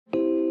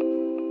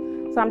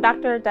So I'm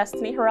Dr.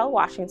 Destiny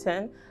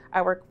Harrell-Washington.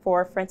 I work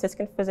for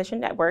Franciscan Physician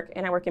Network,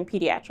 and I work in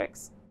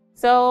pediatrics.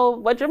 So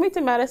what drew me to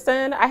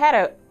medicine? I had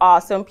an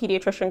awesome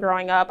pediatrician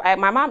growing up.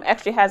 My mom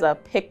actually has a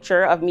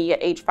picture of me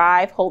at age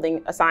 5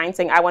 holding a sign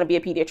saying, I want to be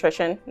a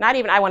pediatrician. Not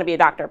even I want to be a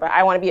doctor, but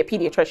I want to be a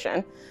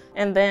pediatrician.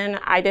 And then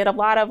I did a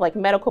lot of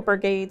medical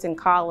brigades in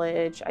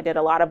college. I did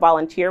a lot of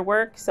volunteer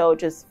work, so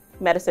just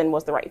medicine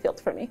was the right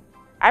field for me.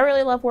 I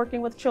really love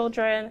working with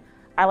children.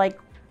 I like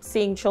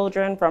seeing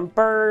children from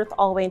birth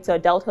all the way into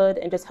adulthood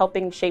and just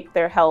helping shape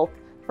their health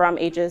from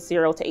ages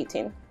 0 to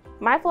 18.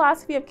 My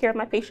philosophy of care of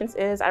my patients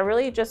is I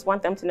really just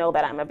want them to know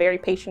that I'm a very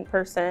patient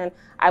person.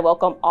 I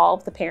welcome all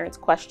of the parents'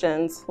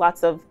 questions.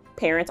 Lots of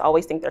parents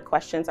always think their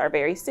questions are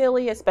very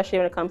silly, especially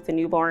when it comes to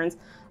newborns,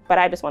 but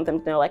I just want them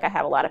to know I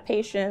have a lot of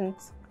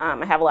patience,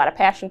 I have a lot of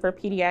passion for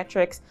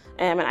pediatrics,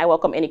 and I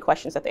welcome any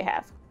questions that they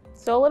have.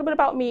 So a little bit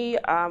about me,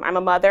 I'm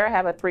a mother. I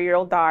have a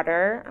 3-year-old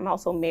daughter. I'm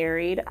also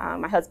married.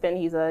 My husband,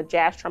 he's a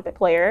jazz trumpet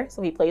player,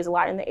 so he plays a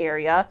lot in the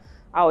area.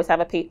 I always have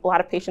a lot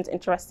of patients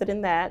interested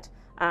in that.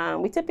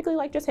 We typically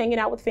like just hanging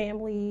out with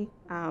family,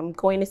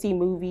 going to see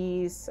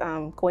movies,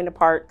 going to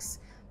parks,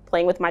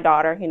 playing with my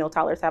daughter. You know,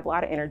 toddlers have a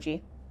lot of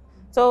energy.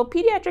 So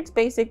pediatrics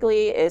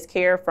basically is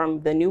care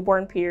from the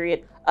newborn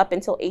period up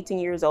until 18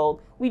 years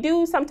old. We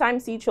do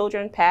sometimes see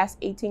children past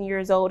 18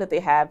 years old if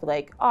they have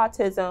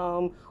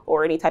autism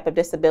or any type of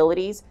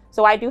disabilities.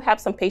 So I do have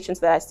some patients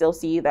that I still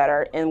see that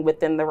are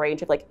within the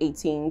range of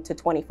 18 to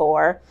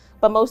 24,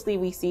 but mostly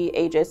we see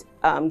ages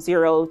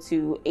 0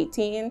 to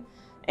 18.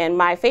 And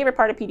my favorite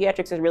part of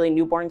pediatrics is really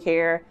newborn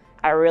care.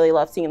 I really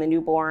love seeing the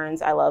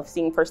newborns. I love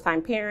seeing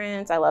first-time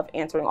parents. I love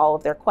answering all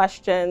of their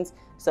questions.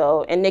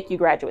 And NICU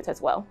graduates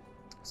as well.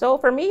 So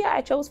for me,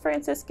 I chose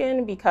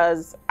Franciscan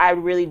because I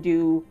really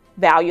do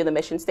value the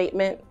mission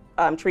statement,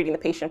 treating the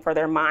patient for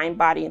their mind,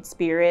 body, and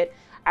spirit.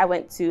 I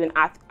went to an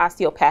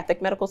osteopathic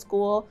medical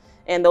school,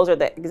 and those are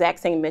the exact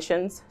same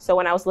missions. So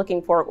when I was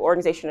looking for an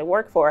organization to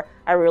work for,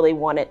 I really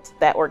wanted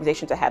that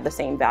organization to have the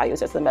same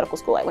values as the medical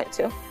school I went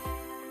to.